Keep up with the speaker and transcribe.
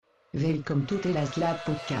Welcome to the Last Lap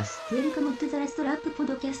Podcast. Welcome to the Last Lap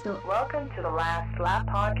Podcast. Welcome to the Last Lap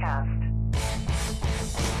Podcast.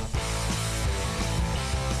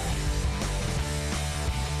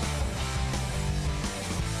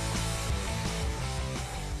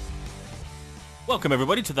 Welcome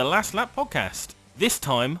everybody to the Last Lap Podcast. This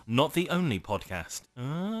time, not the only podcast.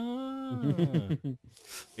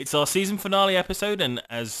 It's our season finale episode, and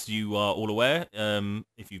as you are all aware,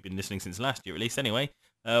 if you've been listening since last year at least anyway,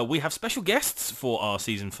 we have special guests for our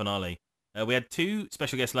season finale. We had 2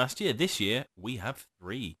 special guests last year. This year, we have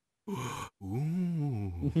 3.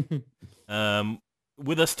 Ooh.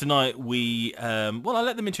 With us tonight, I'll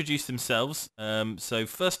let them introduce themselves. So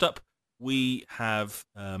first up, we have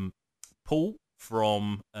Paul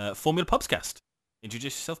from Formula Pubscast.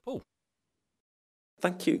 Introduce yourself, Paul.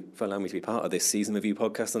 Thank you for allowing me to be part of this season review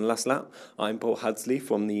podcast on the Last Lap. I'm Paul Hadsley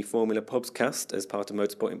from the Formula Pubscast as part of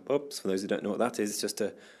Motorsport in Pubs. For those who don't know what that is, it's just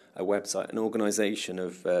a website, an organisation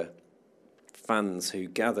of fans who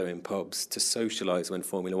gather in pubs to socialise when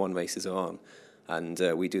Formula One races are on. And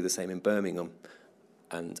we do the same in Birmingham.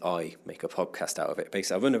 And I make a podcast out of it.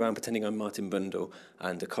 Basically, I run around pretending I'm Martin Brundle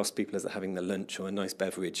and accost people as they're having their lunch or a nice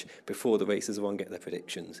beverage before the races are on, get their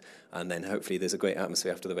predictions. And then hopefully there's a great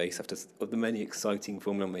atmosphere after the race, after the many exciting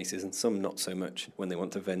Formula 1 races, and some not so much when they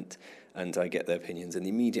want to vent. And I get their opinions in the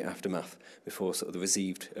immediate aftermath before sort of the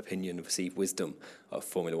received opinion, received wisdom of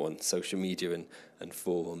Formula 1. Social media and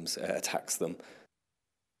forums attacks them.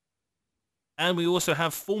 And we also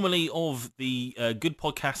have formerly of the Good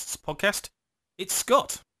Podcasts podcast, it's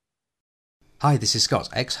Scott. Hi, this is Scott,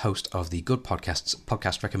 ex-host of the Good Podcasts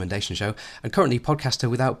podcast recommendation show and currently podcaster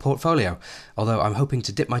without portfolio, although I'm hoping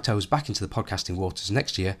to dip my toes back into the podcasting waters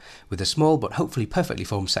next year with a small but hopefully perfectly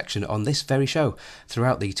formed section on this very show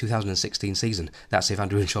throughout the 2016 season. That's if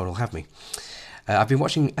Andrew and Sean will have me. I've been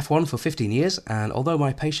watching F1 for 15 years, and although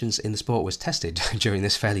my patience in the sport was tested during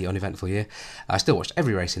this fairly uneventful year, I still watched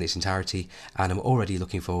every race in its entirety, and I'm already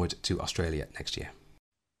looking forward to Australia next year.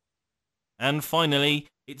 And finally,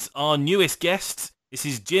 it's our newest guest. This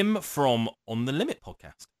is Jim from On The Limit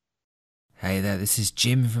podcast. Hey there, this is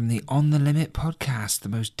Jim from the On The Limit podcast, the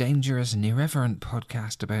most dangerous and irreverent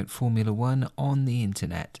podcast about Formula One on the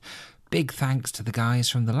internet. Big thanks to the guys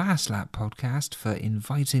from the Last Lap podcast for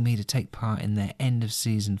inviting me to take part in their end of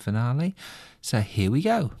season finale. So here we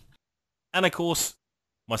go. And of course,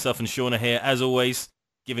 myself and Sean are here, as always,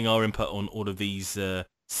 giving our input on all of these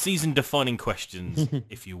season-defining questions,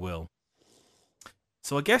 if you will.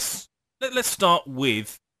 So I guess let's start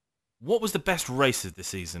with, what was the best race of the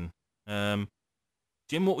season? Jim,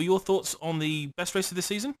 what were your thoughts on the best race of the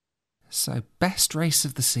season? So, best race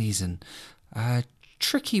of the season.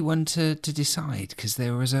 Tricky one to decide, because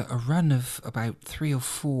there was a run of about 3 or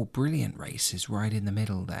 4 brilliant races right in the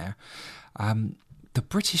middle there. The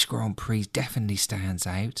British Grand Prix definitely stands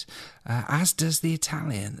out, as does the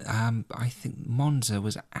Italian. I think Monza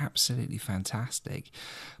was absolutely fantastic.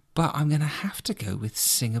 But I'm going to have to go with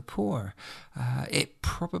Singapore. It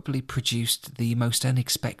probably produced the most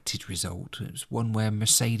unexpected result. It was one where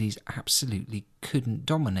Mercedes absolutely couldn't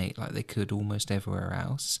dominate like they could almost everywhere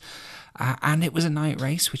else. And it was a night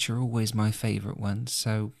race, which are always my favourite ones.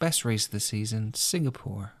 So best race of the season,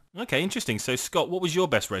 Singapore. Okay, interesting. So Scott, what was your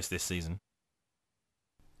best race this season?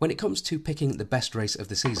 When it comes to picking the best race of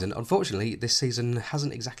the season, unfortunately, this season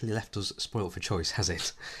hasn't exactly left us spoilt for choice, has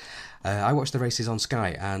it? I watched the races on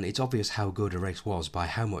Sky, and it's obvious how good a race was by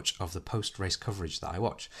how much of the post-race coverage that I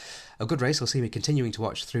watch. A good race will see me continuing to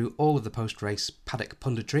watch through all of the post-race paddock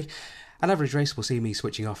punditry. An average race will see me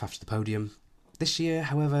switching off after the podium. This year,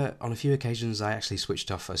 however, on a few occasions I actually switched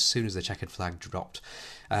off as soon as the checkered flag dropped.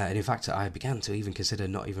 And in fact, I began to even consider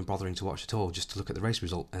not even bothering to watch at all, just to look at the race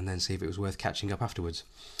result and then see if it was worth catching up afterwards.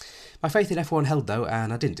 My faith in F1 held though,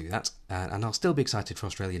 and I didn't do that, and I'll still be excited for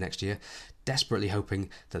Australia next year, desperately hoping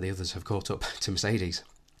that the others have caught up to Mercedes.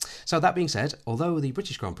 So that being said, although the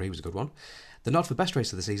British Grand Prix was a good one, the nod for best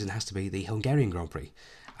race of the season has to be the Hungarian Grand Prix,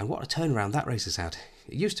 and what a turnaround that race has had.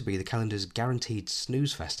 It used to be the calendar's guaranteed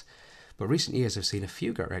snooze fest, but recent years have seen a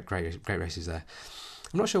few great races there.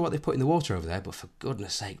 I'm not sure what they've put in the water over there, but for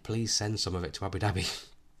goodness sake, please send some of it to Abu Dhabi.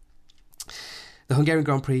 The Hungarian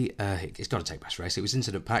Grand Prix, it's got to take best race. It was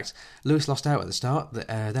incident-packed. Lewis lost out at the start.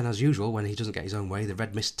 Then, as usual, when he doesn't get his own way, the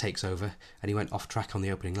red mist takes over, and he went off track on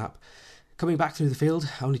the opening lap. Coming back through the field,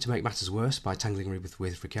 only to make matters worse by tangling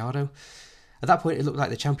with Ricciardo. At that point, it looked like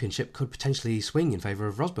the championship could potentially swing in favour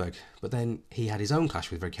of Rosberg, but then he had his own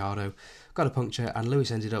clash with Ricciardo, got a puncture, and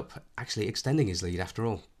Lewis ended up actually extending his lead after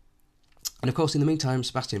all. And of course, in the meantime,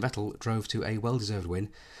 Sebastian Vettel drove to a well-deserved win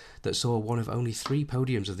that saw one of only 3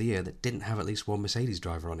 podiums of the year that didn't have at least one Mercedes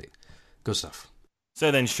driver on it. Good stuff. So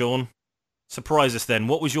then, Sean, surprise us then.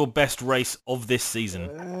 What was your best race of this season?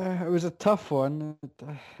 It was a tough one.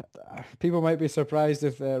 People might be surprised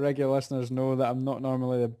if regular listeners know that I'm not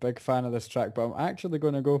normally a big fan of this track, but I'm actually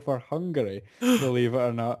going to go for Hungary, believe it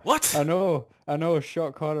or not. What? I know,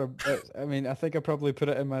 shock horror. I mean, I think I probably put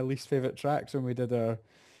it in my least favourite tracks when we did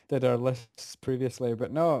our lists previously,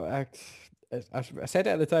 but no, I said it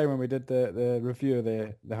at the time when we did the review of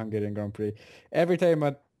the Hungarian Grand Prix. Every time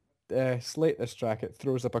I slate this track, it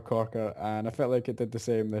throws up a corker, and I felt like it did the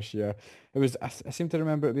same this year. It was I seem to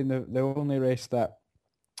remember it being the only race that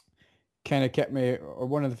kind of kept me, or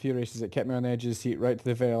one of the few races that kept me on the edge of the seat right to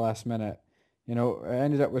the very last minute. You know, I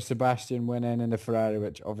ended up with Sebastian winning in the Ferrari,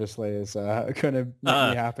 which obviously is going to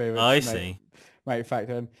make me happy. Which I see. Might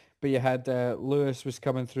factor in. But you had Lewis was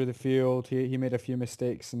coming through the field. He made a few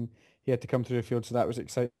mistakes and he had to come through the field, so that was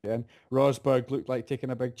exciting. Rosberg looked like taking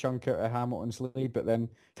a big chunk out of Hamilton's lead, but then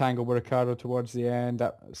tangled with Ricardo towards the end.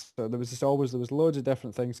 So there was loads of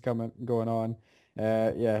different things going on.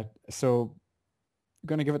 Yeah, so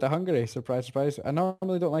going to give it to Hungary. Surprise, surprise. I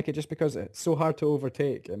normally don't like it just because it's so hard to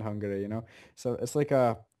overtake in Hungary, you know. So it's like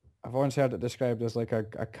I've once heard it described as like a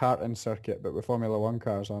karting circuit, but with Formula One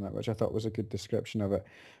cars on it, which I thought was a good description of it.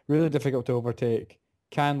 Really difficult to overtake.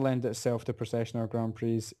 Can lend itself to processional Grand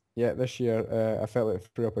Prix. Yeah, this year I felt it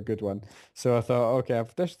threw up a good one. So I thought, okay,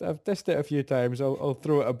 I've dissed it a few times. I'll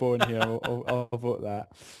throw it a bone here. I'll vote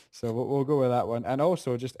that. So we'll go with that one. And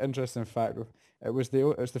also, just interesting fact, it was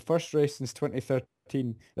the first race since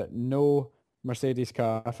 2013 that no Mercedes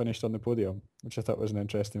car finished on the podium, which I thought was an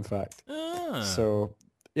interesting fact. So,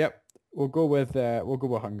 yep, we'll go with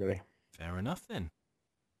Hungary. Fair enough then.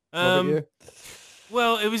 What about you?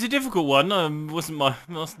 Well, it was a difficult one. Must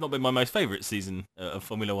not been my most favourite season of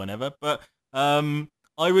Formula One ever, but I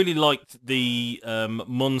really liked the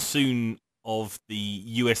monsoon of the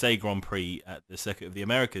USA Grand Prix at the Circuit of the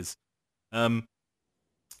Americas.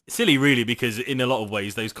 Silly, really, because in a lot of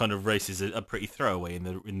ways those kind of races are pretty throwaway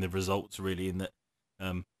in the results, really. In that,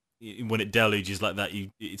 when it deluges like that,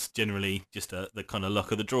 it's generally just the kind of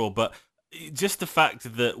luck of the draw. But just the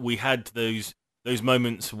fact that we had those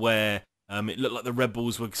moments where it looked like the Red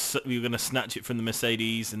Bulls were going to snatch it from the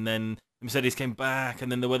Mercedes, and then the Mercedes came back, and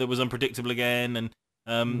then the weather was unpredictable again, and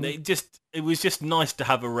it was just nice to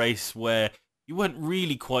have a race where you weren't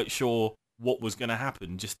really quite sure what was going to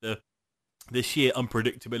happen. Just the sheer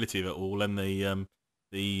unpredictability of it all, and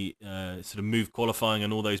the sort of move qualifying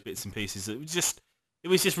and all those bits and pieces. It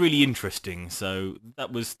was just really interesting. So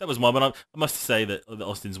that was my one. I must say that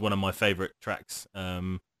Austin's one of my favourite tracks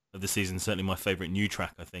of the season. Certainly my favourite new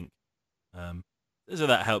track, I think. So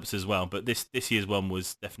that helps as well. But this year's one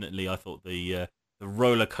was definitely, I thought, the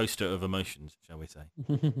roller coaster of emotions, shall we say.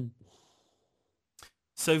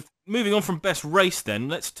 So moving on from best race then,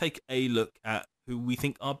 let's take a look at who we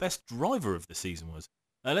think our best driver of the season was.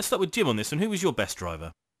 Let's start with Jim on this one. Who was your best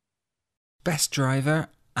driver? Best driver,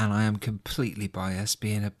 and I am completely biased,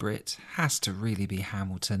 being a Brit, has to really be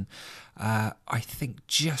Hamilton. I think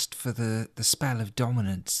just for the spell of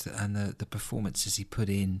dominance and the performances he put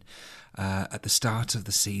in at the start of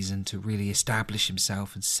the season to really establish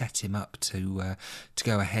himself and set him up to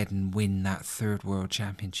go ahead and win that third World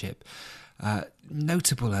Championship.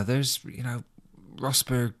 Notable others, you know,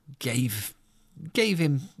 Rosberg gave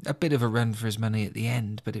him a bit of a run for his money at the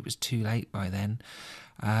end, but it was too late by then.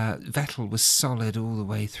 Vettel was solid all the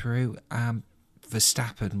way through.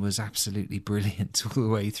 Verstappen was absolutely brilliant all the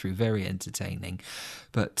way through, very entertaining.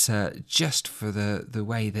 But just for the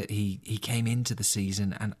way that he came into the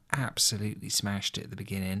season and absolutely smashed it at the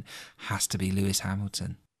beginning, has to be Lewis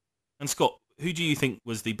Hamilton. And Scott, who do you think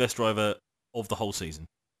was the best driver of the whole season?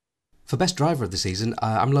 For best driver of the season,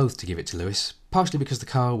 I'm loath to give it to Lewis, partially because the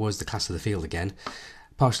car was the class of the field again,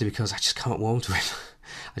 partially because I just can't warm to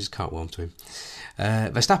him.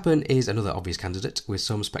 Verstappen is another obvious candidate, with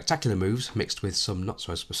some spectacular moves mixed with some not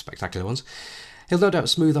so spectacular ones. He'll no doubt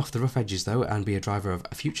smooth off the rough edges though and be a driver of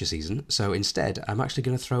a future season, so instead I'm actually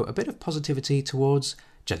going to throw a bit of positivity towards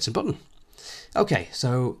Jenson Button. Okay,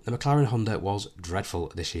 so the McLaren Honda was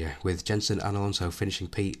dreadful this year, with Jenson and Alonso finishing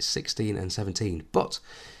P16 and 17, but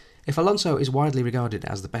if Alonso is widely regarded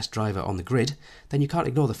as the best driver on the grid, then you can't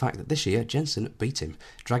ignore the fact that this year Jenson beat him,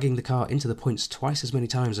 dragging the car into the points twice as many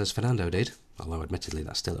times as Fernando did, although admittedly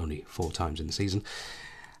that's still only 4 times in the season.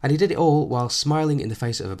 And he did it all while smiling in the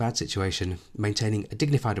face of a bad situation, maintaining a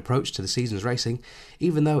dignified approach to the season's racing,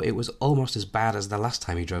 even though it was almost as bad as the last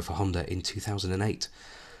time he drove for Honda in 2008.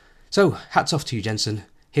 So, hats off to you, Jenson.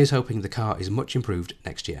 Here's hoping the car is much improved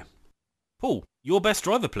next year. Paul, your best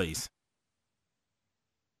driver, please.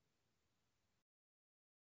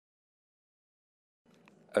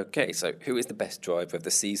 Okay, so who is the best driver of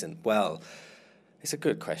the season? Well, it's a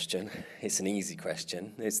good question. It's an easy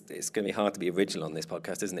question. It's going to be hard to be original on this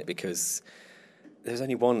podcast, isn't it? Because there's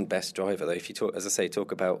only one best driver, though. If you talk, as I say,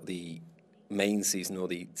 talk about the main season or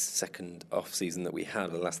the second off season that we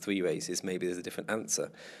had, the last 3 races, maybe there's a different answer.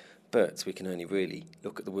 But we can only really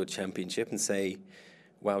look at the World Championship and say,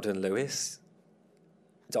 well done, Lewis.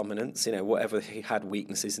 Dominance, whatever he had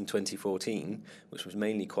weaknesses in 2014, which was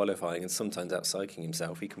mainly qualifying and sometimes out-cycling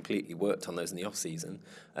himself, he completely worked on those in the off-season.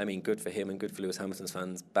 I mean, good for him and good for Lewis Hamilton's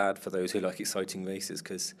fans, bad for those who like exciting races,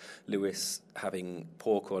 because Lewis having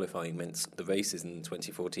poor qualifying meant the races in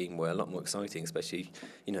 2014 were a lot more exciting, especially,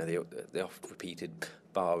 the oft-repeated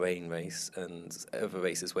Bahrain race and other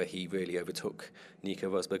races where he really overtook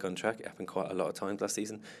Nico Rosberg on track. It happened quite a lot of times last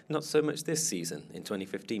season. Not so much this season in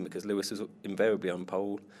 2015, because Lewis was invariably on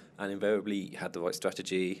pole and invariably had the right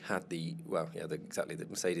strategy, had the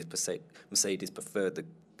Mercedes preferred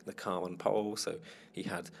the car on pole, so he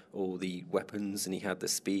had all the weapons and he had the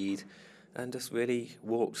speed and just really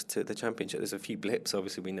walked to the championship. There's a few blips.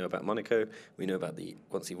 Obviously, we know about Monaco. We know about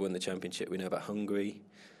once he won the championship, we know about Hungary.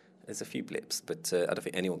 There's a few blips, but I don't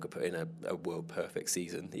think anyone could put in a world perfect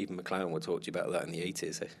season. Even McLaren will talk to you about that in the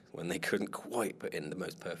 80s when they couldn't quite put in the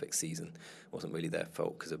most perfect season. It wasn't really their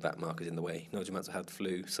fault because of back markers in the way. Nigel Mansell had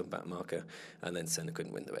flu, some back marker, and then Senna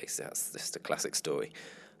couldn't win the race. That's just a classic story.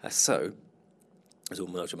 So it's all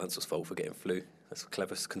Nigel Mansell's fault for getting flu. That's a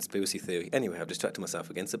clever conspiracy theory. Anyway, I've distracted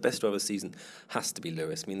myself again. So best driver of the season has to be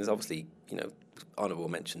Lewis. I mean, there's obviously, honourable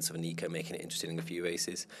mentions of Nico making it interesting in a few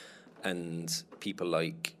races, and people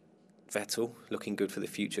like Vettel looking good for the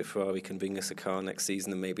future. Ferrari can bring us a car next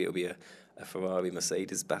season, and maybe it'll be a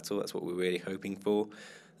Ferrari-Mercedes battle. That's what we're really hoping for.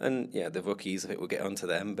 And yeah, the rookies, I think we'll get onto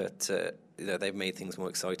them, but they've made things more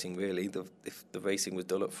exciting, really. If the racing was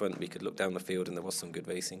dull up front, we could look down the field and there was some good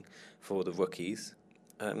racing for the rookies.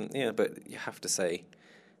 But you have to say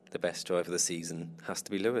the best driver of the season has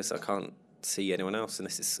to be Lewis. I can't see anyone else, and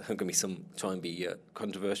this is going to be try and be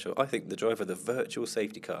controversial. I think the driver of the virtual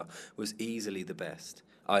safety car was easily the best.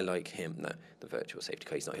 I like him. No, the virtual safety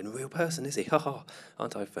car, he's not even a real person, is he? Ha ha,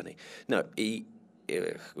 aren't I funny? No, the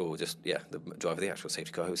driver of the actual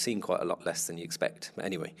safety car, who's seen quite a lot less than you expect. But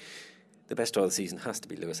anyway, the best driver of the season has to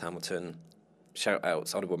be Lewis Hamilton.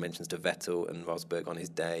 Shout-outs, honourable mentions to Vettel and Rosberg on his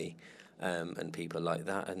day, and people like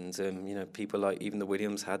that. And, people like even the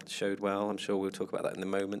Williams showed well. I'm sure we'll talk about that in the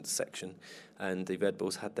moments section. And the Red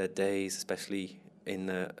Bulls had their days, especially in,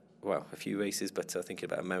 a few races, but thinking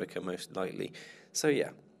about America most likely. So, yeah,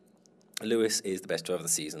 Lewis is the best driver of the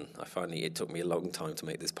season. It took me a long time to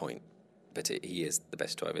make this point, but he is the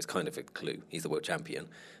best driver. It's kind of a clue. He's the world champion,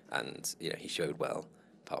 and he showed well.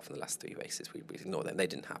 Apart from the last 3 races, we ignore them. They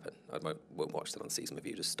didn't happen. I won't watch them on season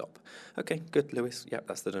review. Just stop. Okay, good, Lewis. Yep,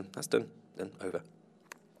 that's done. Done. Over.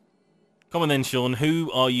 Come on then, Sean.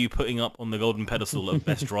 Who are you putting up on the golden pedestal of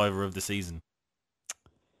best driver of the season?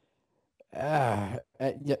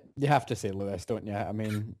 You have to say Lewis, don't you? I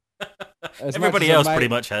mean, everybody else pretty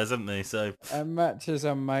much has, haven't they? So as much as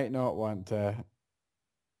I might not want to,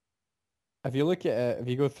 if you look at it, if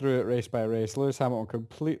you go through it race by race, Lewis Hamilton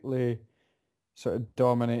completely sort of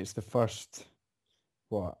dominates the first,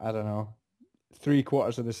 3/4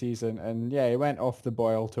 of the season, and yeah, he went off the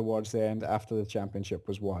boil towards the end after the championship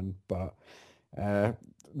was won, but there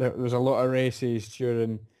was a lot of races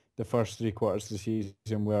during the first 3/4 of the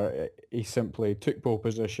season where he simply took pole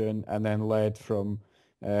position and then led from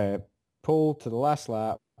pole to the last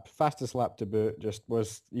lap, fastest lap to boot.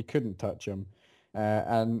 You couldn't touch him,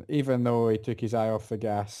 and even though he took his eye off the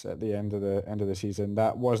gas at the end of the season,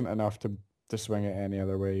 that wasn't enough to swing it any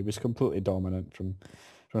other way. He was completely dominant from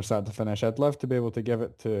start to finish. I'd love to be able to give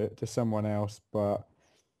it to someone else, but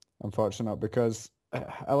unfortunately not, because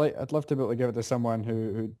I'd love to be able to give it to someone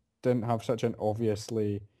who didn't have such an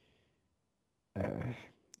obviously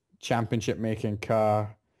championship making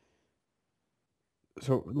car.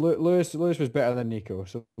 So Lewis was better than Nico,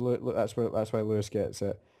 so that's why Lewis gets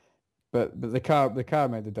it. But the car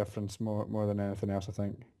made the difference more than anything else, I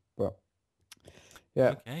think. But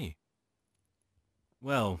yeah. Okay.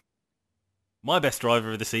 Well, my best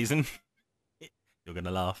driver of the season, you're going to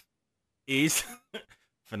laugh, is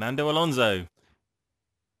Fernando Alonso.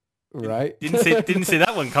 Right. Didn't see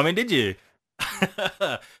that one coming, did you?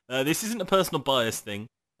 This isn't a personal bias thing.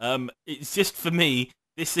 It's just, for me,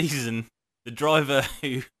 this season, the driver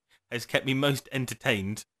who has kept me most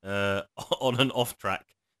entertained on and off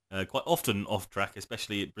track, quite often off track,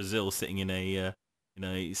 especially at Brazil, sitting in a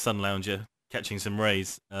sun lounger catching some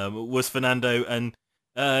rays, was Fernando, and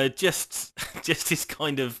just his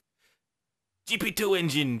kind of GP2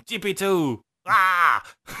 engine, GP2, ah,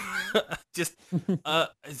 just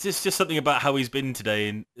it's just something about how he's been today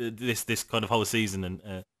and this kind of whole season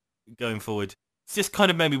and going forward. It's just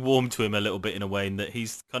kind of made me warm to him a little bit in a way, in that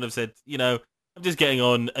he's kind of said, I'm just getting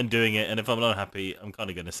on and doing it, and if I'm not happy, I'm kind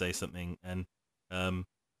of going to say something. And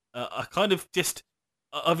I kind of just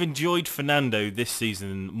I've enjoyed Fernando this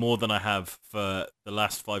season more than I have for the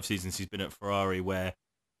last 5 seasons he's been at Ferrari, where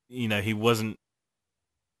he wasn't.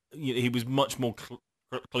 He was much more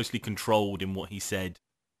closely controlled in what he said.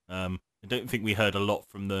 I don't think we heard a lot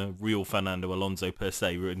from the real Fernando Alonso per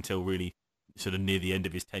se until really sort of near the end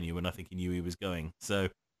of his tenure, when I think he knew he was going. So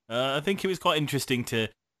I think it was quite interesting to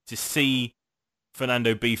see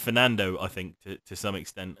Fernando be Fernando, I think, to some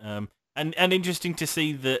extent. And interesting to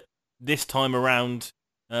see that this time around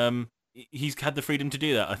he's had the freedom to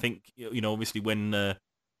do that. I think, obviously when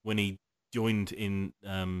he joined in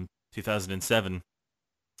 2007,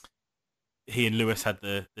 he and Lewis had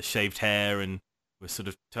the shaved hair and were sort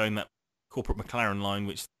of towing that corporate McLaren line,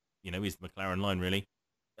 which, is the McLaren line, really.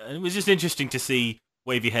 And it was just interesting to see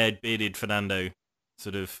wavy-haired, bearded Fernando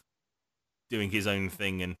sort of doing his own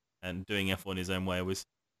thing and doing F1 his own way. I was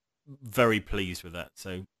very pleased with that.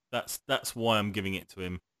 So that's why I'm giving it to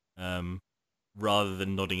him, rather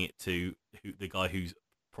than nodding it to the guy who's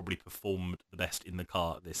probably performed the best in the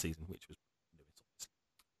car this season, which was Lewis.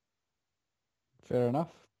 Fair enough.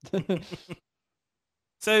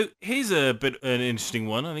 So here's an interesting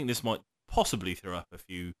one. I think this might possibly throw up a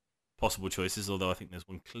few possible choices, although I think there's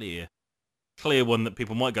one clear one that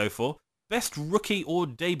people might go for. Best rookie or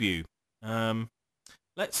debut?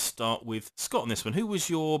 Let's start with Scott on this one. Who was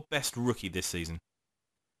your best rookie this season?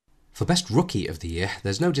 For best rookie of the year,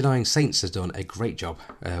 there's no denying Sainz has done a great job.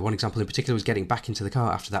 One example in particular was getting back into the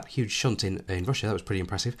car after that huge shunt in Russia. That was pretty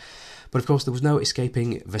impressive. But of course, there was no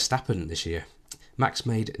escaping Verstappen this year. Max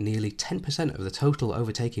made nearly 10% of the total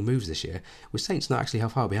overtaking moves this year, with Sainz not actually how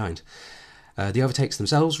far behind. The overtakes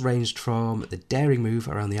themselves ranged from the daring move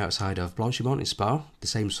around the outside of Blanchimont in Spa, the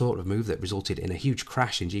same sort of move that resulted in a huge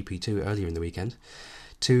crash in GP2 earlier in the weekend,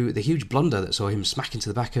 to the huge blunder that saw him smack into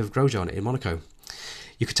the back of Grosjean in Monaco.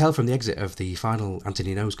 You could tell from the exit of the final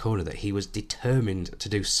Anthony Nose corner that he was determined to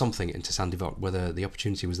do something into Saint Devote, whether the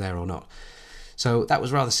opportunity was there or not. So that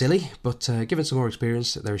was rather silly, but given some more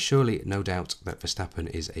experience, there is surely no doubt that Verstappen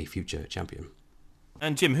is a future champion.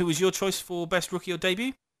 And Jim, who was your choice for best rookie or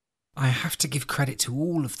debut? I have to give credit to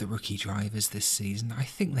all of the rookie drivers this season. I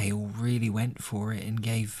think they all really went for it and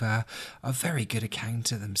gave a very good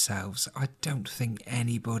account of themselves. I don't think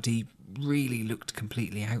anybody really looked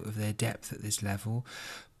completely out of their depth at this level,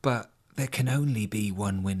 but there can only be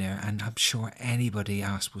one winner, and I'm sure anybody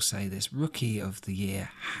else will say this. Rookie of the year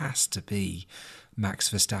has to be Max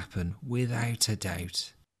Verstappen, without a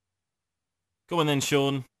doubt. Go on then,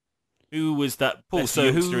 Sean. Who was that? Paul,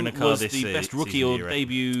 so who in a car was the best rookie or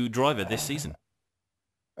debut driver this season?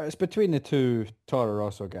 It's between the two Toro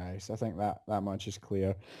Rosso guys. I think that much is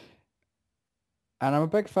clear. And I'm a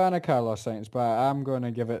big fan of Carlos Sainz, but I'm going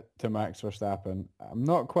to give it to Max Verstappen. I'm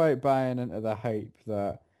not quite buying into the hype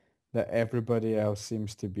that everybody else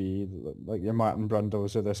seems to be, like your Martin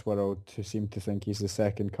Brundles of this world, who seem to think he's the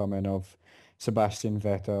second coming of Sebastian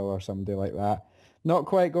Vettel or somebody like that. Not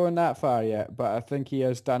quite going that far yet, but I think he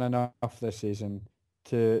has done enough this season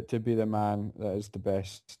to be the man that is the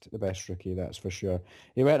best rookie, that's for sure.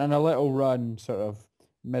 He went on a little run sort of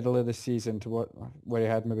middle of the season to where he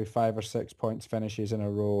had maybe 5 or 6 points finishes in a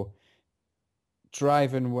row,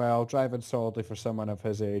 driving well, driving solidly for someone of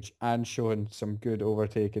his age, and showing some good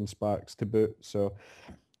overtaking sparks to boot. So,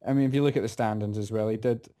 I mean, if you look at the standings as well, he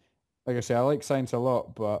did, like I say, I like Sainz a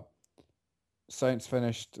lot, but Sainz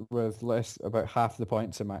finished with about half the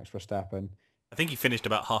points of Max Verstappen. I think he finished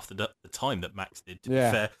about half the time that Max did, to be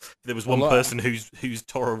fair. If there was one person whose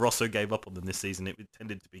Toro Rosso gave up on them this season, it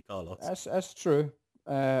tended to be Carlos. That's true.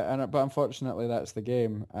 But unfortunately that's the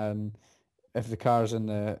game, and if the car's in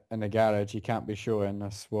the garage, he can't be showing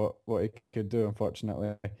us what he could do,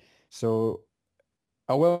 unfortunately. So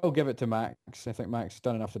I will give it to Max. I think Max has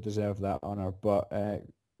done enough to deserve that honour, but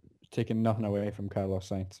taking nothing away from Carlos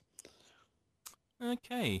Sainz.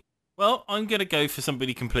 Okay. Well, I'm going to go for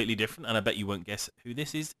somebody completely different, and I bet you won't guess who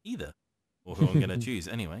this is either, or who I'm going to choose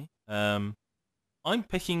anyway. I'm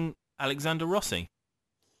picking Alexander Rossi.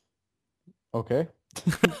 Okay.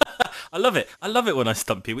 I love it. I love it when I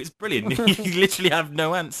stump you. It's brilliant. You literally have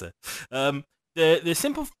no answer. The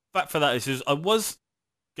simple fact for that is I was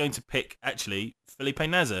going to pick, actually, Felipe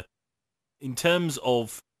Nasr. In terms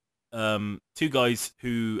of two guys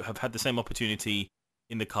who have had the same opportunity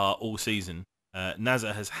in the car all season,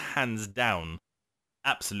 Nasr has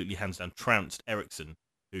absolutely hands down, trounced Ericsson,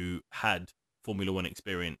 who had Formula One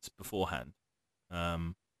experience beforehand.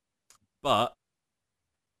 But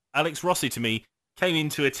Alex Rossi, to me, came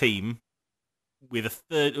into a team with a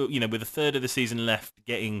third of the season left,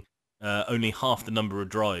 getting only half the number of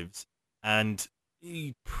drives, and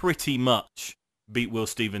he pretty much beat Will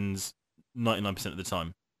Stevens 99% of the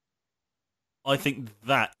time. I think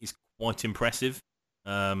that is quite impressive.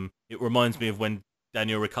 It reminds me of when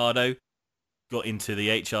Daniel Ricciardo got into the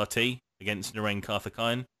HRT against Narain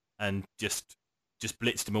Karthikeyan and just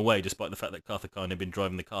blitzed him away, despite the fact that Karthikeyan had been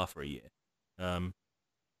driving the car for a year. And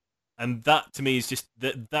that, to me, is just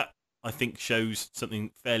that I think shows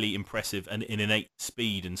something fairly impressive and in innate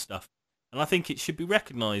speed and stuff. And I think it should be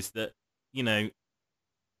recognised that,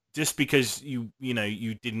 just because you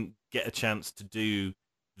didn't get a chance to do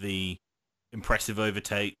the impressive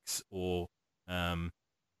overtakes or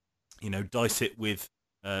dice it with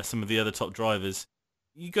some of the other top drivers,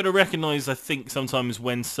 you got to recognise, I think, sometimes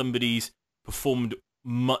when somebody's performed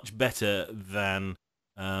much better than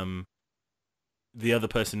the other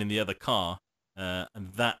person in the other car,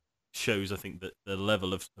 and that shows, I think, that the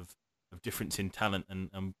level of difference in talent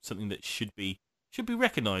and something that should be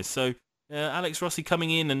recognised. So Alex Rossi coming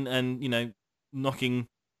in and knocking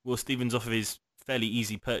Will Stevens off of his fairly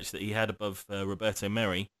easy perch that he had above Roberto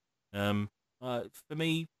Merri, for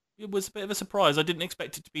me, it was a bit of a surprise. I didn't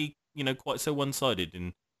expect it to be quite so one-sided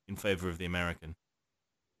in favour of the American.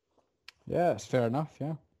 Yeah, it's fair enough.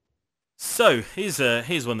 Yeah. So here's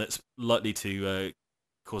one that's likely to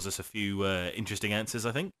cause us a few interesting answers,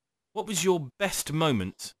 I think. What was your best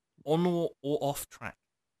moment on or off track?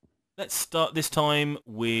 Let's start this time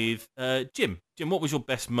with Jim. Jim, what was your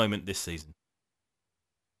best moment this season?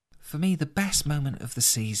 For me, the best moment of the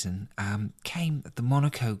season came at the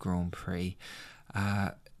Monaco Grand Prix.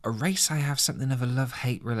 A race I have something of a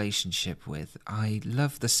love-hate relationship with. I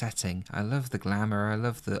love the setting, I love the glamour, I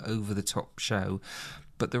love the over-the-top show,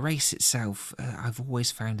 but the race itself I've always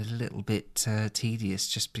found a little bit tedious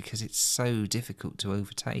just because it's so difficult to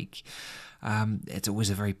overtake. It's always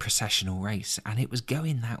a very processional race, and it was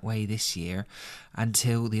going that way this year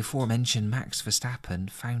until the aforementioned Max Verstappen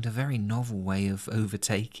found a very novel way of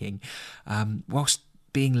overtaking. Whilst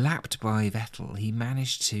being lapped by Vettel, he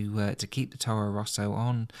managed to keep the Toro Rosso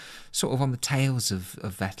on the tails of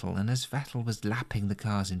Vettel, and as Vettel was lapping the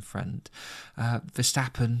cars in front,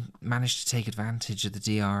 Verstappen managed to take advantage of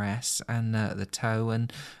the DRS and the tow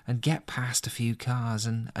and get past a few cars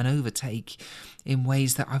and overtake in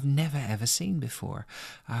ways that I've never ever seen before.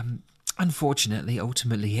 Unfortunately,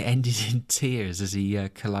 ultimately, it ended in tears as he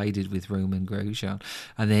collided with Roman Grosjean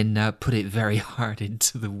and then put it very hard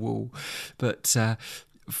into the wall. But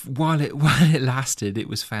while it lasted, it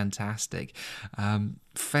was fantastic.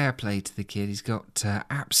 Fair play to the kid. He's got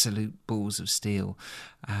absolute balls of steel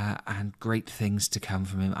and great things to come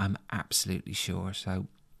from him, I'm absolutely sure. So,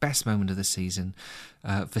 best moment of the season,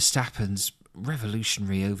 Verstappen's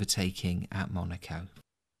revolutionary overtaking at Monaco.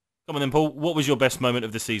 Come on then, Paul. What was your best moment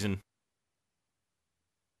of the season?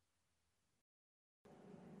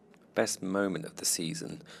 Best moment of the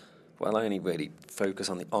season? Well, I only really focus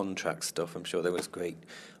on the on-track stuff. I'm sure there was great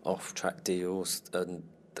off-track deals and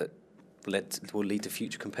that will lead to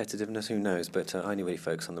future competitiveness, who knows, but I only really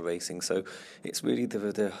focus on the racing. So it's really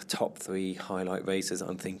the top three highlight races that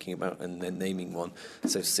I'm thinking about and then naming one.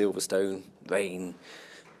 So Silverstone, rain,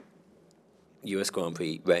 US Grand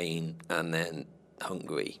Prix, rain, and then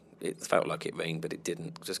Hungary. It felt like it rained, but it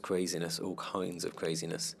didn't. Just craziness, all kinds of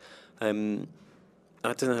craziness.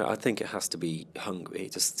 I don't know, I think it has to be Hungary.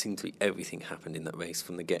 It just seemed to be everything happened in that race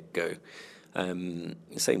from the get-go. Same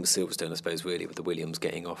with Silverstone, I suppose, really, with the Williams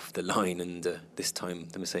getting off the line, and this time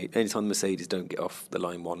anytime the Mercedes don't get off the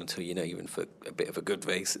line one until you're in for a bit of a good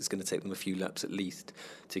race, it's going to take them a few laps at least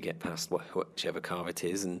to get past whichever car it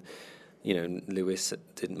is. And Lewis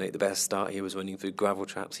didn't make the best start. He was running through gravel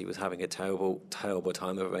traps. He was having a terrible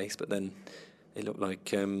time of a race, but then it looked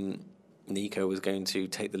like Nico was going to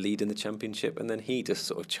take the lead in the championship, and then he just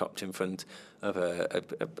sort of chopped in front of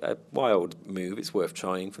a wild move. It's worth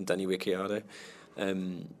trying from Danny Ricciardo.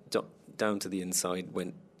 Down to the inside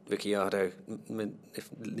went Ricciardo. If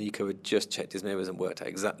Nico had just checked his mirrors and worked out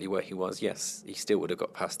exactly where he was, yes, he still would have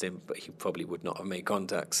got past him, but he probably would not have made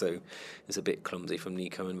contact. So it's a bit clumsy from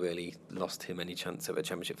Nico and really lost him any chance of a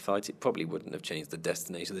championship fight. It probably wouldn't have changed the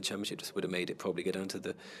destination of the championship, just would have made it probably go down to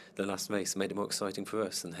the last race, made it more exciting for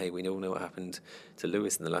us. And hey, we all know what happened to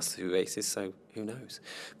Lewis in the last two races, so who knows?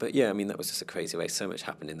 But yeah, I mean, that was just a crazy race. So much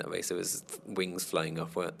happened in that race. There was wings flying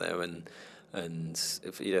off, weren't there? And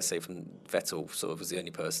if say from Vettel sort of was the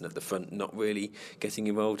only person at the front not really getting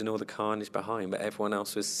involved in all the carnage behind, but everyone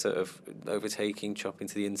else was sort of overtaking, chopping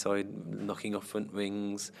to the inside, knocking off front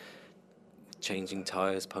wings, changing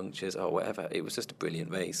tyres, punctures, or whatever. It was just a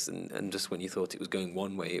brilliant race, and just when you thought it was going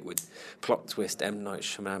one way, it would plot twist, M. Night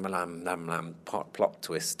Shyamalan, plot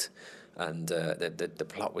twist, and the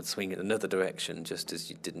plot would swing in another direction just as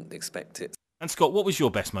you didn't expect it. And Scott, what was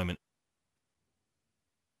your best moment?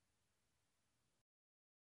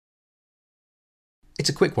 It's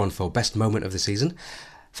a quick one for best moment of the season.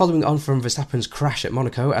 Following on from Verstappen's crash at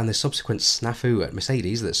Monaco and the subsequent snafu at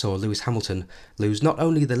Mercedes that saw Lewis Hamilton lose not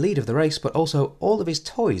only the lead of the race but also all of his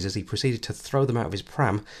toys as he proceeded to throw them out of his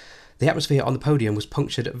pram, the atmosphere on the podium was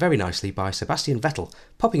punctured very nicely by Sebastian Vettel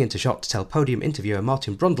popping into shot to tell podium interviewer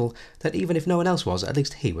Martin Brundle that even if no one else was, at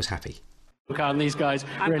least he was happy. Look on these guys.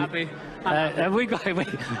 I'm happy. Have we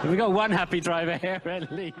got one happy driver here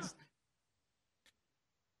at least?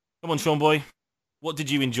 Come on, Sean Boy. What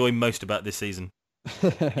did you enjoy most about this season?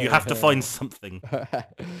 You have to find something.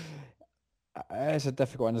 It's a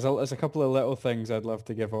difficult one. There's a couple of little things I'd love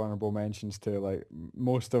to give honourable mentions to, like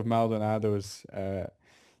most of Maldonado's.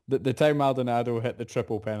 The time Maldonado hit the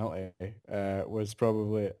triple penalty was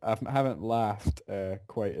probably... I haven't laughed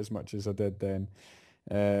quite as much as I did then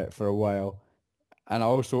for a while. And I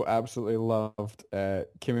also absolutely loved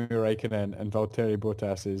Kimi Räikkönen and Valtteri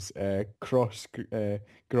Bottas's cross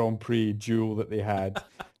Grand Prix duel that they had,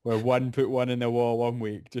 where one put one in the wall one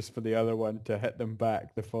week just for the other one to hit them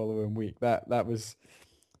back the following week. That was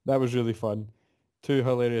really fun. Two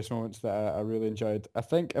hilarious moments that I really enjoyed. I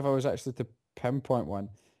think if I was actually to pinpoint one,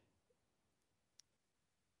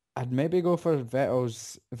 I'd maybe go for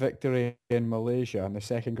Vettel's victory in Malaysia in the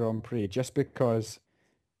second Grand Prix, just because...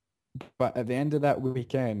 But at the end of that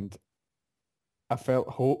weekend, I felt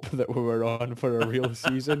hope that we were on for a real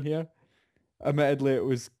season here. Admittedly, it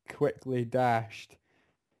was quickly dashed.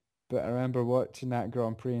 But I remember watching that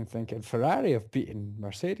Grand Prix and thinking, Ferrari have beaten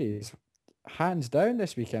Mercedes hands down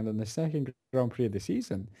this weekend in the second Grand Prix of the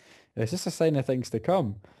season. Is this a sign of things to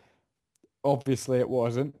come? Obviously it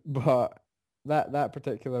wasn't, but that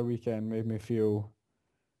particular weekend made me feel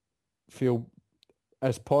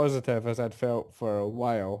as positive as I'd felt for a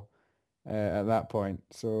while. At that point,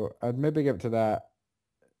 so I'd maybe give it to that.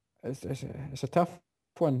 It's a tough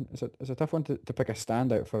one. It's a tough one to pick a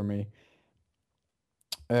standout for me.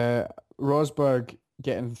 Rosberg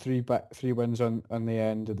getting three wins on the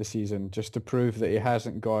end of the season, just to prove that he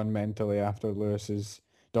hasn't gone mentally after Lewis's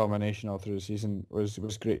domination all through the season, was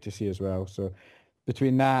great to see as well. So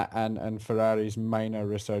between that and Ferrari's minor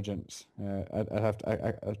resurgence, I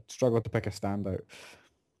struggle to pick a standout.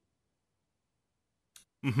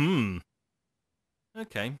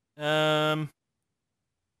 Okay. I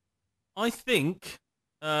think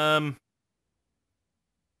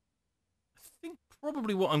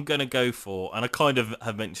probably what I'm going to go for, and I kind of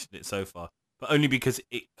have mentioned it so far, but only because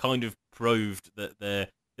it kind of proved that there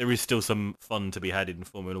is still some fun to be had in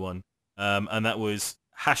Formula One, and that was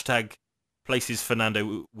hashtag places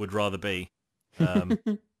Fernando would rather be.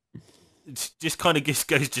 It just kind of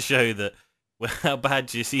goes to show that how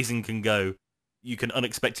bad your season can go. You can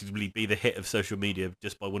unexpectedly be the hit of social media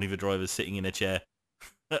just by one of your drivers sitting in a chair,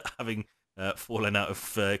 having fallen out of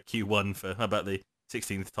Q1 for about the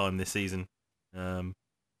 16th time this season. I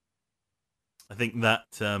think that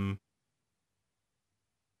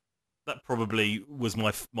that probably was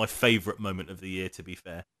my favourite moment of the year. To be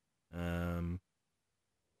fair, I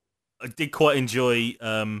did quite enjoy.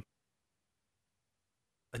 I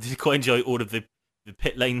did quite enjoy all of the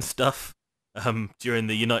pit lane stuff during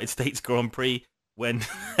the United States Grand Prix, when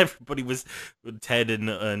everybody was, Ted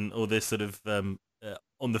and all this sort of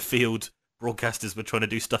on the field broadcasters were trying to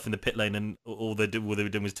do stuff in the pit lane, and all they were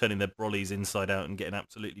doing was turning their brollies inside out and getting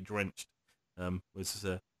absolutely drenched.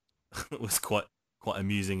 Was quite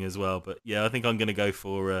amusing as well. But yeah, I think I'm going to go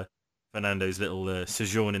for Fernando's little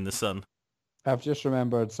sojourn in the sun. I've just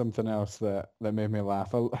remembered something else that made me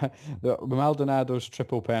laugh. Maldonado's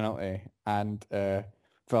triple penalty and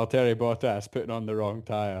Valtteri Bottas putting on the wrong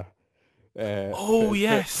tyre.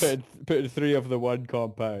 Yes. Putting three of the one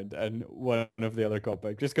compound and one of the other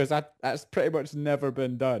compound. Just because that's pretty much never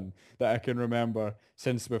been done that I can remember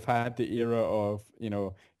since we've had the era of,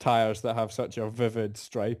 tyres that have such a vivid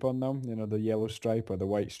stripe on them, the yellow stripe or the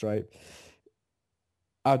white stripe.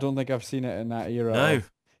 I don't think I've seen it in that era. No.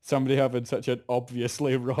 Somebody having such an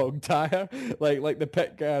obviously wrong tyre, like the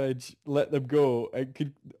pit garage let them go,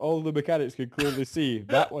 and all the mechanics could clearly see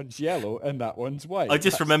that one's yellow and that one's white. I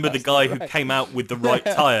just remember the guy who came out with the right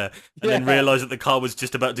tyre and then realised that the car was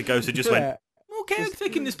just about to go, so just went, okay, I'm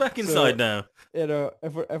taking this back inside now.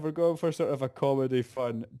 If we're going for sort of a comedy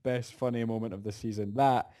fun, best funny moment of the season,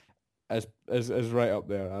 that is right up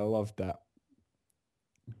there. I loved that.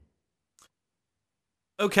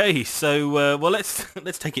 Okay, so well,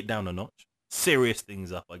 let's take it down a notch. serious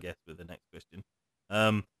things up, I guess, with the next question.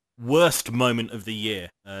 Worst moment of the year.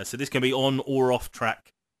 So this can be on or off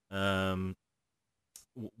track. What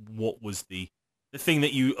was the thing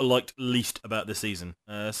that you liked least about the season?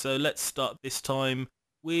 So let's start this time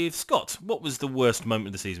with Scott. What was the worst moment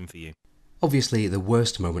of the season for you? Obviously, the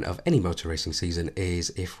worst moment of any motor racing season is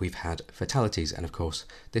if we've had fatalities, and of course,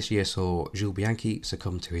 this year saw Jules Bianchi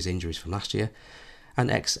succumb to his injuries from last year, and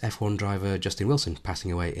ex-F1 driver Justin Wilson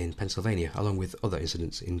passing away in Pennsylvania, along with other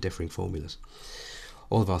incidents in differing formulas.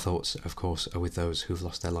 All of our thoughts, of course, are with those who've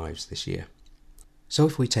lost their lives this year. So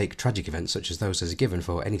if we take tragic events such as those as a given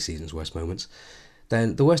for any season's worst moments,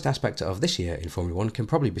 then the worst aspect of this year in Formula 1 can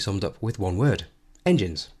probably be summed up with one word: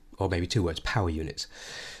 engines. Or maybe two words: power units.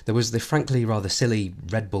 There was the frankly rather silly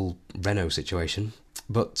Red Bull-Renault situation,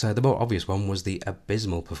 but the more obvious one was the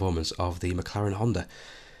abysmal performance of the McLaren Honda.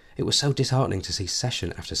 It was so disheartening to see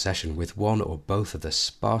session after session with one or both of the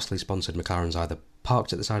sparsely sponsored McLarens either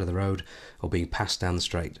parked at the side of the road or being passed down the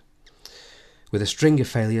straight. With a string of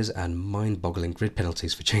failures and mind-boggling grid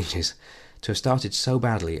penalties for changes, to have started so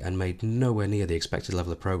badly and made nowhere near the expected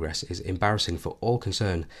level of progress is embarrassing for all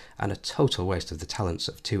concerned and a total waste of the talents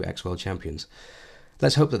of two ex-world champions.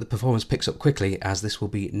 Let's hope that the performance picks up quickly, as this will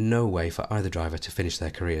be no way for either driver to finish their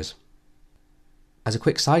careers. As a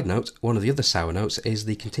quick side note, one of the other sour notes is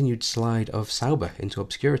the continued slide of Sauber into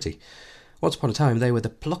obscurity. Once upon a time, they were the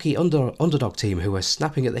plucky underdog team who were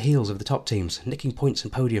snapping at the heels of the top teams, nicking points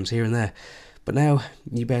and podiums here and there. But now,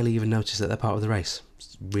 you barely even notice that they're part of the race.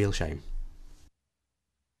 It's a real shame.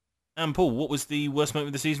 And Paul, what was the worst moment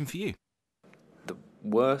of the season for you? The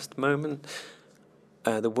worst moment?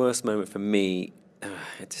 The worst moment for me,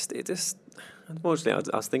 it just unfortunately, I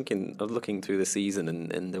was looking through the season,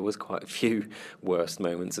 and there was quite a few worst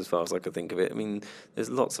moments as far as I could think of it. I mean, there's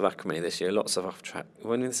lots of acrimony this year, lots of off track. I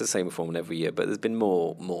mean, it's the same with Formula every year, but there's been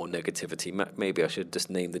more negativity. Maybe I should just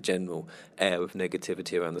name the general air of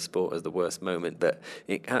negativity around the sport as the worst moment, but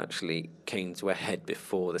it actually came to a head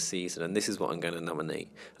before the season, and this is what I'm going to nominate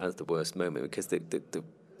as the worst moment, because the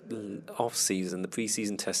off-season, the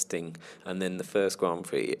pre-season testing, and then the first Grand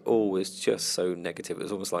Prix, it all was just so negative. It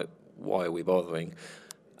was almost like, why are we bothering?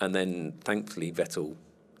 And then, thankfully, Vettel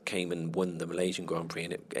came and won the Malaysian Grand Prix,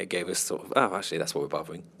 and it gave us sort of, actually, that's what we're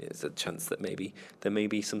bothering. It's a chance that maybe there may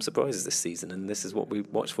be some surprises this season, and this is what we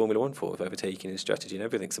watch Formula 1 for, with overtaking and strategy and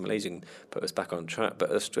everything. So Malaysian put us back on track,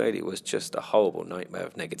 but Australia was just a horrible nightmare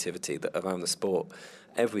of negativity that around the sport.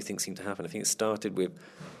 Everything seemed to happen. I think it started with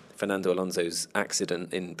Fernando Alonso's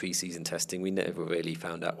accident in pre-season testing. We never really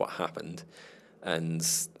found out what happened, and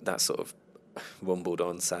that sort of rumbled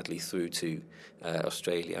on sadly through to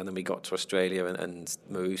Australia, and then we got to Australia, and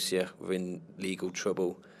Marussia were in legal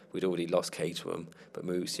trouble. We'd already lost Caterham, but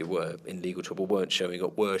Marussia were in legal trouble, were showing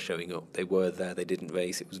up. They were there, they didn't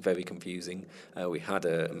race. It was very confusing. We had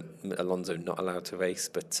Alonso not allowed to race,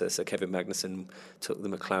 but Sir Kevin Magnussen took the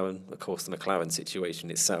McLaren. Of course, the McLaren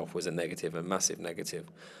situation itself was a massive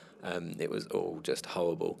negative. It was all just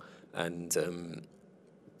horrible, and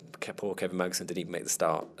poor Kevin Magnussen didn't even make the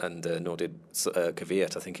start, and nor did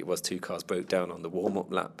Kvyat. I think it was 2 cars broke down on the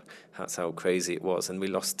warm-up lap. That's how crazy it was, and we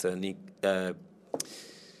lost Bottas.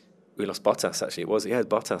 Actually, it was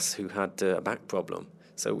Bottas who had a back problem.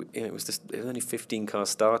 So it was only 15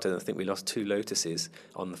 cars started, and I think we lost 2 Lotuses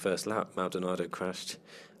on the first lap. Maldonado crashed,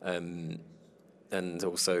 and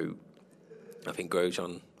also I think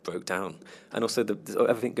Grosjean broke down, and also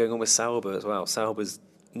everything going on with Sauber as well. Sauber's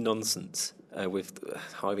nonsense. With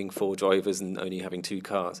hiring 4 drivers and only having 2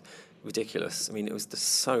 cars. Ridiculous. I mean, it was just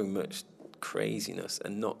so much craziness,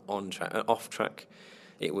 and not on track. Off track,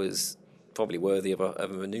 it was probably worthy of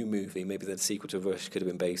a new movie. Maybe the sequel to Rush could have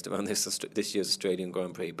been based around this year's Australian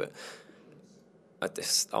Grand Prix, but at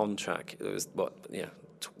this on track, there was,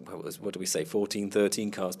 what do we say, 14,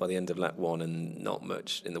 13 cars by the end of lap 1, and not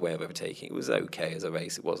much in the way of overtaking. It was okay as a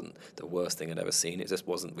race. It wasn't the worst thing I'd ever seen. It just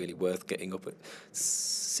wasn't really worth getting up at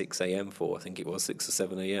 6 a.m. for. I think it was 6 or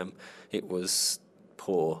 7 a.m. It was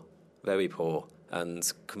poor, very poor, and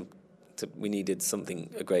we needed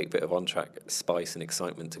a great bit of on-track spice and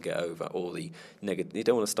excitement to get over all the negative. You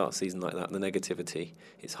don't want to start a season like that. The negativity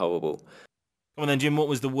is horrible. Come on then, Jim, what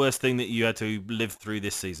was the worst thing that you had to live through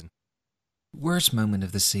this season? Worst moment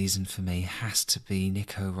of the season for me has to be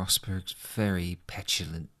Nico Rosberg's very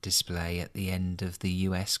petulant display at the end of the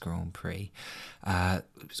US Grand Prix. It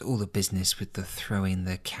was all the business with the throwing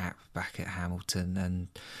the cap back at Hamilton and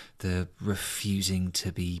the refusing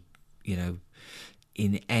to be,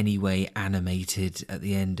 in any way animated at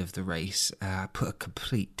the end of the race. Put a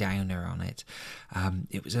complete downer on it.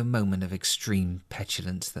 It was a moment of extreme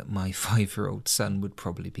petulance that my 5-year-old son would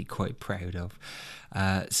probably be quite proud of.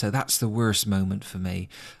 So that's the worst moment for me.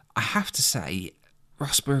 I have to say,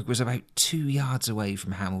 Rosberg was about 2 yards away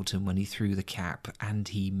from Hamilton when he threw the cap, and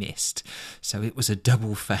he missed. So it was a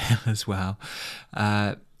double fail as well.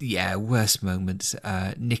 Worst moment.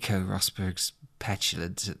 Nico Rosberg's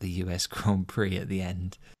petulance at the US Grand Prix at the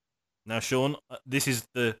end. Now, Sean, this is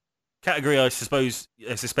the category I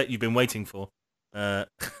suspect you've been waiting for. What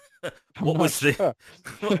was the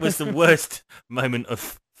worst moment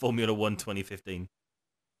of Formula 1 2015?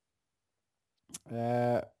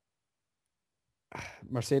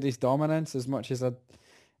 Mercedes dominance, as much as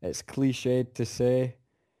it's cliched to say.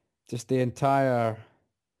 Just the entire,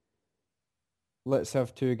 let's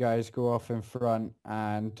have two guys go off in front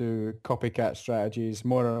and do copycat strategies,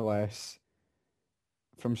 more or less,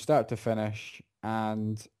 from start to finish,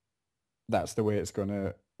 and that's the way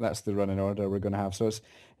that's the running order we're going to have. So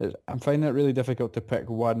I'm finding it really difficult to pick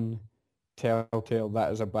one telltale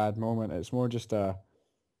that is a bad moment. It's more just a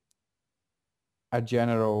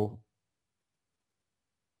general,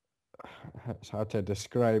 it's hard to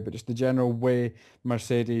describe, but just the general way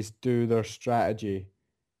Mercedes do their strategy,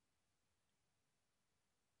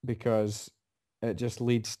 because it just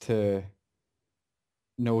leads to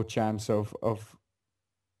no chance of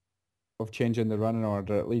changing the running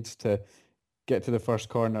order. It leads to get to the first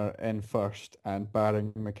corner in first, and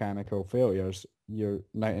barring mechanical failures, you're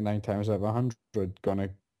 99 times out of 100 going to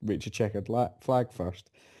reach a checkered flag first.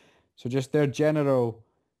 So just their general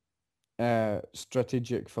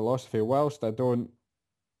strategic philosophy, whilst I don't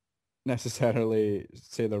necessarily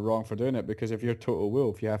say they're wrong for doing it, because if you're Total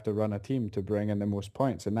Wolf, you have to run a team to bring in the most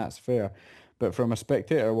points, and that's fair. But from a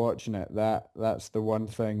spectator watching it, that's the one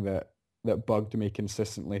thing that bugged me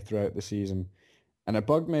consistently throughout the season. And it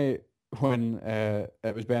bugged me when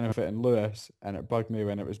it was benefiting Lewis, and it bugged me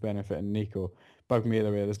when it was benefiting Nico. Bugged me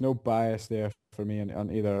either way. There's no bias there for me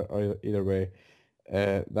on either way.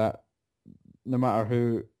 That no matter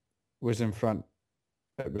who was in front,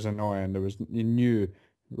 it was annoying. You knew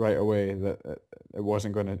right away that it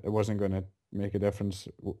wasn't going to make a difference.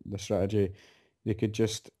 The strategy, you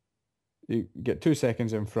get 2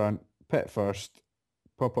 seconds in front, pit first,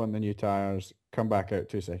 pop on the new tires, come back out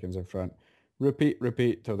 2 seconds in front,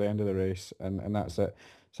 repeat till the end of the race, and that's it.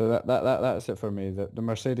 So that's it for me. The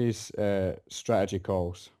Mercedes strategy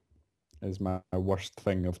calls is my worst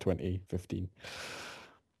thing of 2015.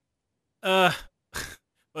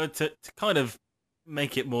 Well, to kind of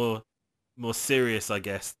make it more serious, I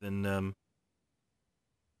guess, than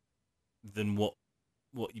what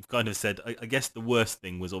you've kind of said. I guess the worst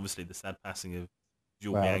thing was obviously the sad passing of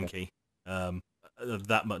Jules Bianchi.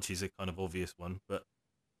 That much is a kind of obvious one, but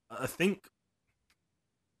I think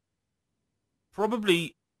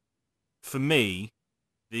probably for me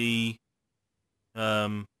the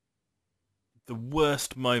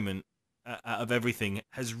worst moment out of everything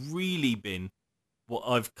has really been what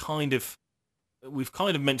we've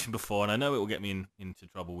kind of mentioned before, and I know it will get me into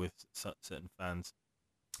trouble with certain fans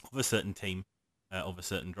of a certain team, of a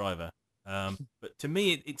certain driver. But to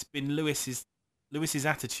me, it's been Lewis's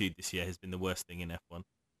attitude this year has been the worst thing in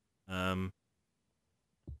F1.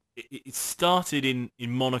 It started in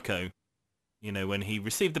Monaco, when he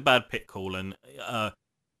received the bad pit call, and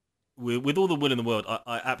with all the will in the world,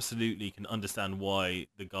 I absolutely can understand why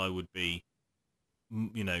the guy would be,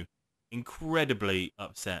 incredibly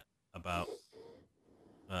upset about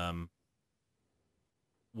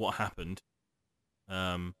what happened.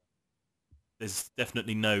 There's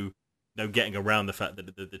definitely no getting around the fact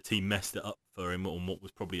that the team messed it up for him on what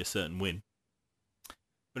was probably a certain win.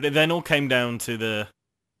 But it then all came down to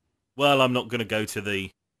I'm not going to go to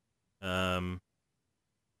the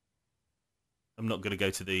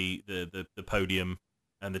podium,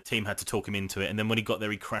 and the team had to talk him into it. And then when he got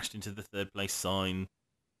there, he crashed into the third place sign,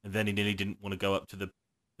 and then he nearly didn't want to go up to the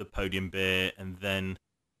podium bit, and then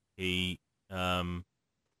he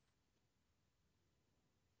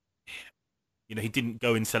he didn't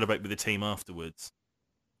go and celebrate with the team afterwards.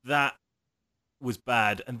 That was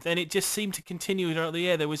bad. And then it just seemed to continue throughout the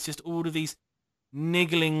year. There was just all of these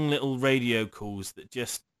niggling little radio calls that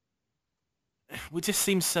just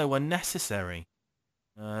seem so unnecessary.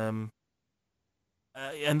 And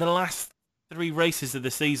the last 3 races of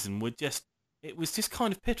the season it was just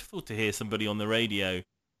kind of pitiful to hear somebody on the radio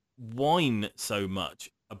whine so much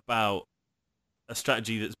about a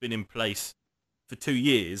strategy that's been in place for 2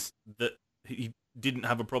 years that he didn't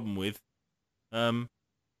have a problem with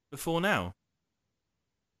before now.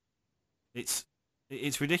 It's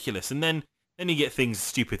ridiculous. And then Then you get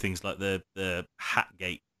stupid things like the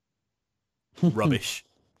Hatgate rubbish,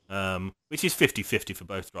 which is 50-50 for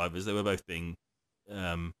both drivers. They were both being,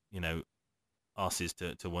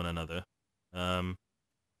 arses to one another.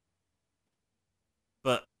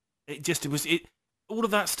 But all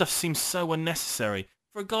of that stuff seems so unnecessary.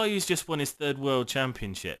 For a guy who's just won his third world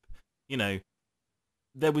championship,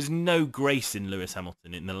 there was no grace in Lewis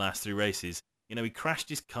Hamilton in the last 3 races. He crashed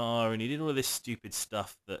his car and he did all of this stupid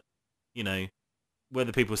stuff that,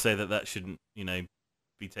 whether people say that shouldn't,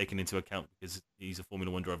 be taken into account because he's a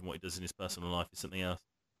Formula 1 driver and what he does in his personal life is something else.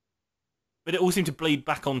 But it all seemed to bleed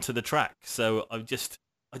back onto the track. So I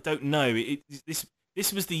don't know.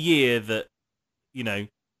 This was the year that,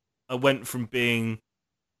 I went from being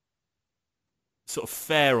sort of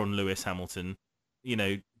fair on Lewis Hamilton,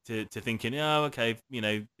 to thinking, oh, okay,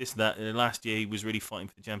 this, that. Last year he was really fighting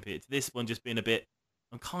for the championship. This one just being a bit,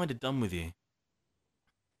 I'm kind of done with you.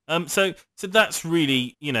 So that's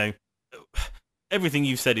really, everything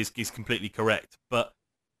you've said is completely correct. But,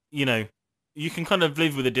 you can kind of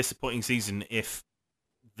live with a disappointing season if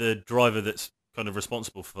the driver that's kind of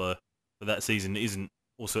responsible for that season isn't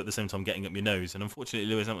also at the same time getting up your nose. And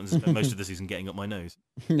unfortunately, Lewis Hamilton spent most of the season getting up my nose.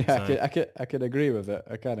 Yeah, So. I could agree with it.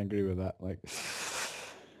 I can agree with that. Like,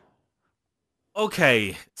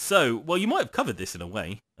 okay, so you might have covered this in a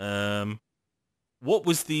way. What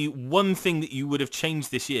was the one thing that you would have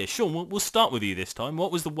changed this year? Sean, we'll start with you this time.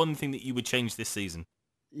 What was the one thing that you would change this season?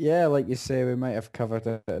 yeah, like you say, we might have covered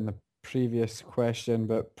it in the previous question,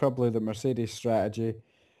 but probably the Mercedes strategy.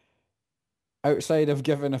 Outside of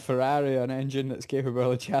giving a Ferrari an engine that's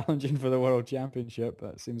capable of challenging for the World Championship,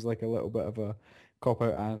 that seems like a little bit of a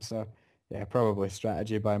cop-out answer. Yeah, probably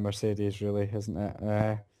strategy by Mercedes, really, isn't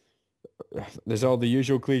it? There's all the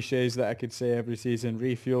usual cliches that I could say every season.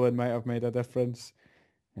 Refueling might have made a difference.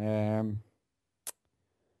 Yeah,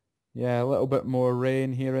 a little bit more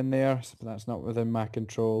rain here and there, but that's not within my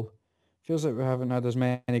control. Feels like we haven't had as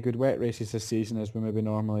many good wet races this season as we maybe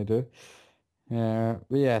normally do. But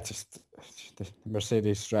yeah, just the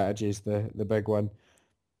Mercedes strategy is the big one.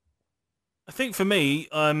 I think for me,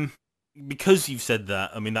 because you've said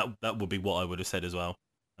that, I mean that would be what I would have said as well.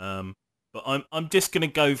 But I'm just going to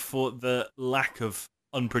go for the lack of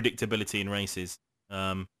unpredictability in races.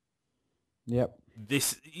 Yep.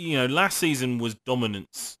 This, last season was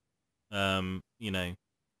dominance, by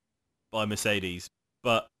Mercedes,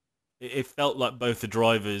 but it felt like both the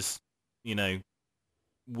drivers,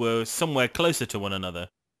 were somewhere closer to one another.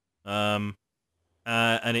 And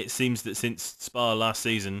it seems that since Spa last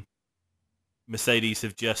season, Mercedes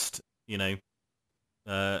have just,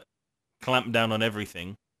 clamped down on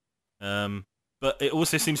everything. But it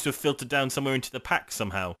also seems to have filtered down somewhere into the pack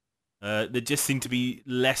somehow. There just seem to be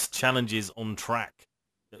less challenges on track.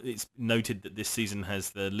 It's noted that this season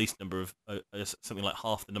has the least number of, something like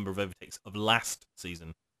half the number of overtakes of last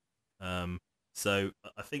season. So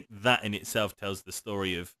I think that in itself tells the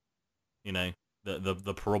story of,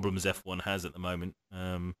 the problems F1 has at the moment.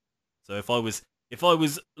 So if I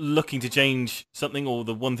was looking to change something, or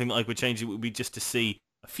the one thing that I would change, it would be just to see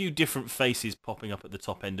a few different faces popping up at the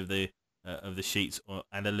top end of the sheets,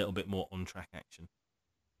 and a little bit more on-track action.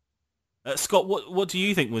 Scott, what do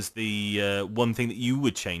you think was the one thing that you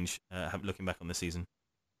would change, looking back on the season?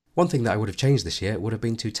 One thing that I would have changed this year would have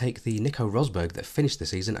been to take the Nico Rosberg that finished the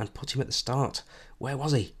season and put him at the start. Where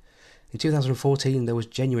was he? In 2014, there was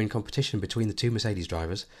genuine competition between the two Mercedes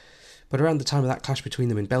drivers, but around the time of that clash between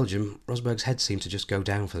them in Belgium, Rosberg's head seemed to just go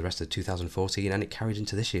down for the rest of 2014, and it carried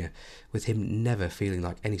into this year, with him never feeling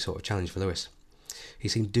like any sort of challenge for Lewis. He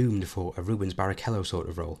seemed doomed for a Rubens Barrichello sort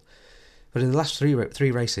of role. But in the last three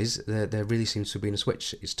races, there really seems to have been a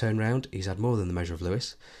switch. It's turned round, he's had more than the measure of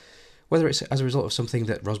Lewis. Whether it's as a result of something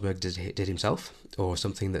that Rosberg did himself, or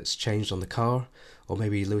something that's changed on the car, or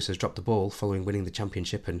maybe Lewis has dropped the ball following winning the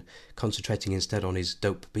championship and concentrating instead on his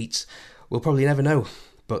dope beats, we'll probably never know.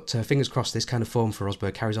 But fingers crossed this kind of form for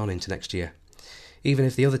Rosberg carries on into next year. Even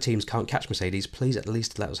if the other teams can't catch Mercedes, please at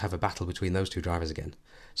least let us have a battle between those two drivers again.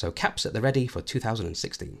 So caps at the ready for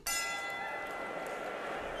 2016.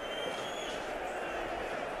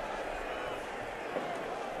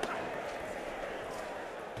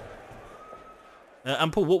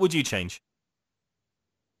 And Paul, what would you change?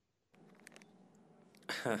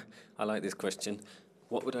 I like this question.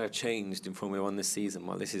 What would I have changed in Formula One this season?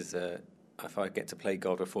 Well, this is if I get to play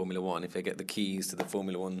God with Formula One, if I get the keys to the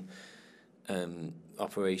Formula One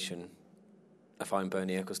operation, if I'm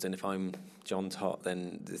Bernie Ecclestone, if I'm John Tott,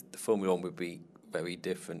 then the Formula One would be very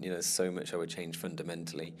different. There's so much I would change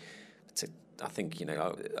fundamentally. I think,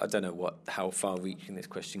 I don't know how far-reaching this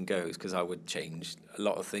question goes, because I would change a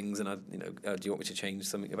lot of things, and do you want me to change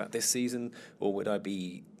something about this season, or would I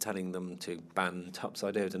be telling them to ban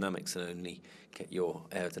topside aerodynamics and only get your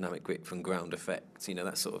aerodynamic grip from ground effects?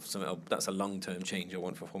 That's sort of something. That's a long-term change I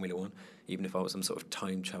want for Formula One. Even if I was some sort of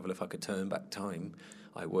time travel, if I could turn back time,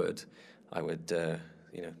 I would.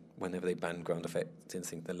 Whenever they banned ground effects in, I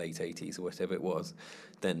think, the late 80s or whatever it was,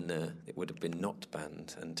 then it would have been not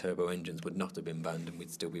banned, and turbo engines would not have been banned, and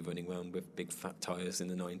we'd still be running around with big fat tyres in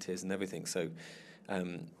the 90s and everything. So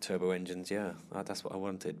turbo engines, that's what I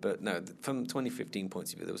wanted. But no, from 2015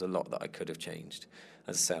 points of view, there was a lot that I could have changed.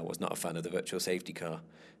 As I say, I was not a fan of the virtual safety car,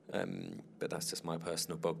 but that's just my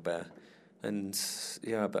personal bugbear. And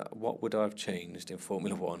but what would I have changed in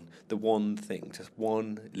Formula One? The one thing, just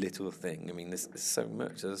one little thing. I mean, there's so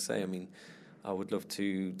much, as I say. I mean, I would love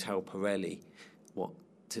to tell Pirelli what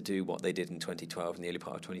to do, what they did in 2012 and the early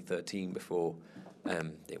part of 2013 before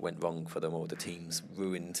it went wrong for them, or the teams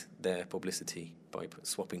ruined their publicity by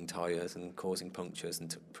swapping tyres and causing punctures,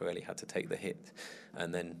 and Pirelli had to take the hit.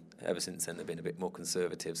 And then ever since then, they've been a bit more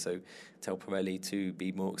conservative. So tell Pirelli to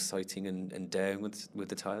be more exciting and daring with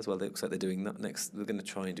the tyres. Well, it looks like they're doing that next. They're going to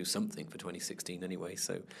try and do something for 2016 anyway.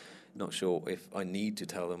 So not sure if I need to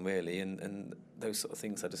tell them really. And those sort of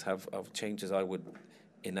things I just have changes I would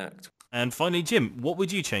enact. And finally, Jim, what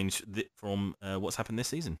would you change from what's happened this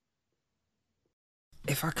season?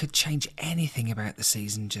 If I could change anything about the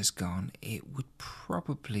season just gone, it would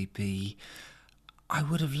probably be, I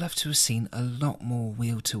would have loved to have seen a lot more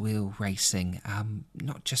wheel-to-wheel racing,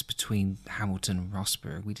 not just between Hamilton and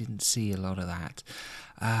Rosberg. We didn't see a lot of that,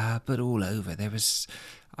 but all over. There was,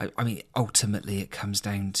 I mean, ultimately it comes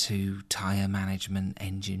down to tyre management,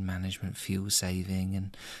 engine management, fuel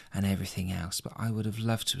saving and everything else. But I would have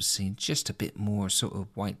loved to have seen just a bit more sort of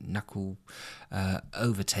white-knuckle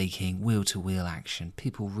overtaking, wheel-to-wheel action,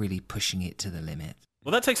 people really pushing it to the limit.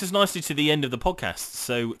 Well, that takes us nicely to the end of the podcast.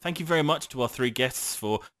 So thank you very much to our three guests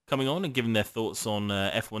for coming on and giving their thoughts on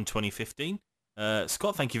F1 2015.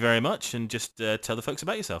 Scott, thank you very much, and just tell the folks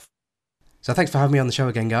about yourself. So thanks for having me on the show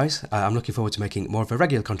again, guys. I'm looking forward to making more of a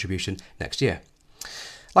regular contribution next year.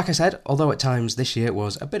 Like I said, although at times this year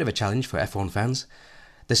was a bit of a challenge for F1 fans,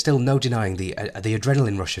 there's still no denying the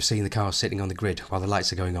adrenaline rush of seeing the cars sitting on the grid while the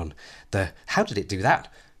lights are going on. The "how did it do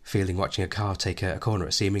that?" feeling watching a car take a corner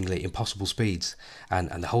at seemingly impossible speeds, and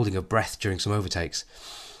the holding of breath during some overtakes.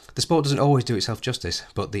 The sport doesn't always do itself justice,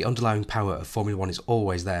 but the underlying power of Formula One is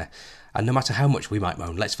always there, and no matter how much we might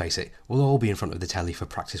moan, let's face it, we'll all be in front of the telly for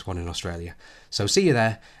Practice 1 in Australia. So see you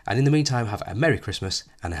there, and in the meantime, have a Merry Christmas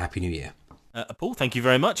and a Happy New Year. Paul, thank you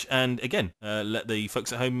very much, and again, let the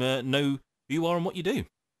folks at home know who you are and what you do.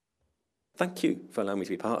 Thank you for allowing me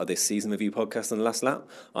to be part of this season review podcast on The Last Lap.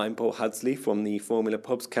 I'm Paul Hadsley from the Formula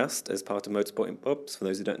Pubscast as part of Motorsport in Pubs. For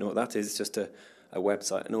those who don't know what that is, it's just a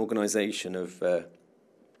website, an organisation of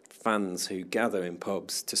fans who gather in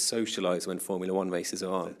pubs to socialise when Formula One races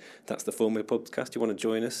are on. That's the Formula Pubscast. You want to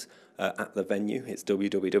join us at the venue? It's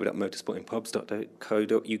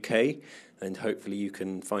www.motorsportinpubs.co.uk, and hopefully you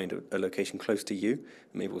can find a location close to you.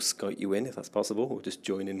 Maybe we'll Skype you in if that's possible, or just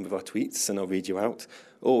join in with our tweets and I'll read you out.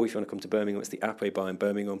 Or if you want to come to Birmingham, it's the Appway Bar in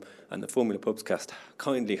Birmingham, and the Formula Pubscast,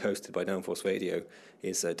 kindly hosted by Downforce Radio,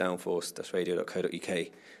 is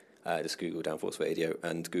downforce-radio.co.uk. Just Google Downforce Radio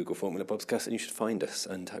and Google Formula Pubscast, and you should find us.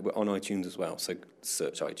 And we're on iTunes as well, so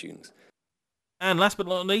search iTunes. And last but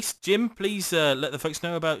not least, Jim, please let the folks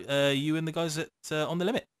know about you and the guys at On The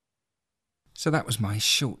Limit. So that was my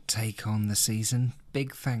short take on the season.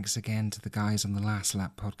 Big thanks again to the guys on the Last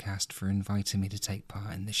Lap podcast for inviting me to take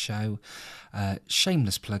part in the show.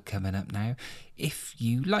 Shameless plug coming up now. If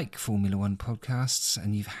you like Formula One podcasts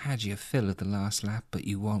and you've had your fill of the Last Lap but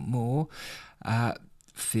you want more,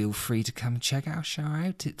 feel free to come check our show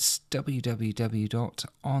out. It's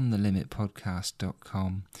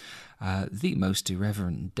www.onthelimitpodcast.com. The most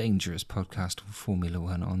irreverent and dangerous podcast on Formula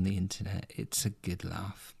One on the internet. It's a good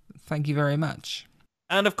laugh. Thank you very much.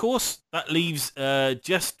 And of course, that leaves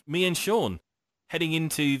just me and Sean heading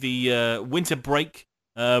into the winter break.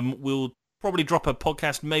 We'll probably drop a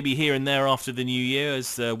podcast maybe here and there after the new year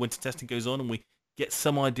as winter testing goes on and we get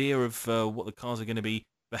some idea of what the cars are going to be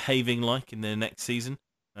behaving like in their next season,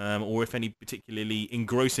 or if any particularly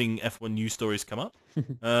engrossing F1 news stories come up.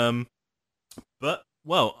 But,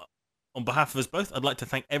 well, on behalf of us both, I'd like to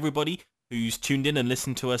thank everybody who's tuned in and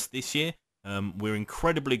listened to us this year. We're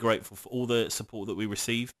incredibly grateful for all the support that we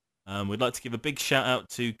receive. We'd like to give a big shout out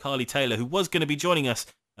to Carly Taylor, who was going to be joining us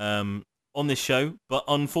on this show, but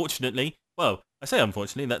unfortunately, well, I say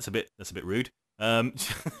unfortunately, that's a bit rude.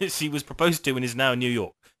 She was proposed to and is now in New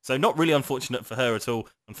York. So not really unfortunate for her at all.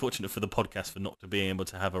 Unfortunate for the podcast for not to being able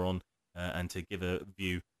to have her on and to give a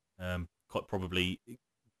view, quite probably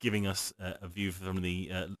giving us a view from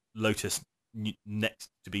the Lotus next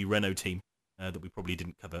to be Renault team that we probably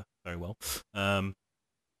didn't cover very well.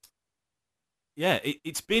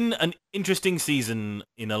 It's been an interesting season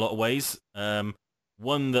in a lot of ways.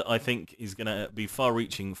 One that I think is going to be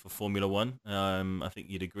far-reaching for Formula One. I think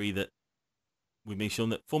you'd agree that with me, Sean,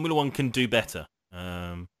 that Formula One can do better.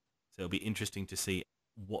 So it'll be interesting to see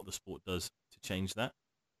what the sport does to change that.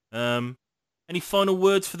 Any final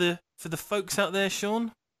words for the folks out there,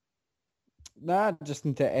 Sean? Nah, just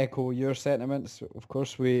need to echo your sentiments. Of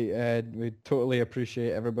course, we totally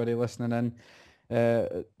appreciate everybody listening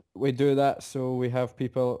in. We do that so we have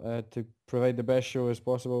people to provide the best show as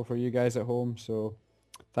possible for you guys at home. So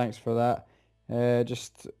thanks for that.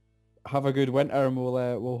 Just have a good winter, and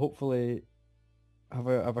we'll hopefully have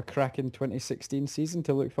a cracking 2016 season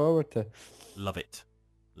to look forward to. Love it.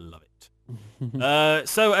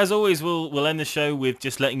 So as always, we'll end the show with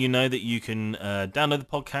just letting you know that you can download the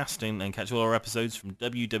podcast and catch all our episodes from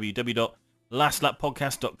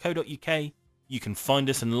www.lastlappodcast.co.uk. You can find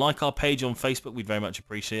us and like our page on Facebook. We'd very much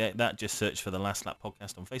appreciate that. Just search for the Last Lap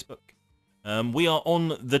Podcast on Facebook. We are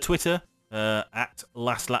on the Twitter at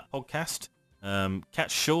Last Lap Podcast.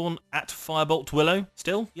 Catch Sean at Firebolt Willow.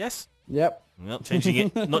 Still, yes? Yep. Not changing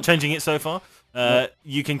it. Not changing it so far.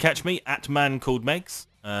 You can catch me at Man Called Megs.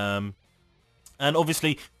 And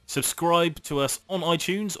obviously subscribe to us on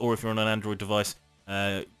iTunes, or if you're on an Android device,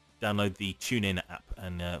 download the TuneIn app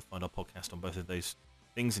and find our podcast on both of those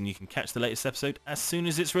things, and you can catch the latest episode as soon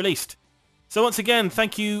as it's released. So once again,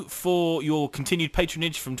 thank you for your continued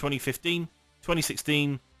patronage from 2015.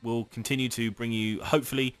 2016 will continue to bring you,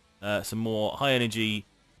 hopefully, some more high energy,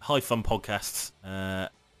 high fun podcasts,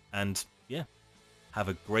 and yeah, have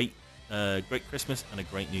a great Christmas and a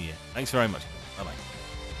great New Year. Thanks very much. Bye bye.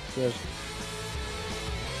 Cheers.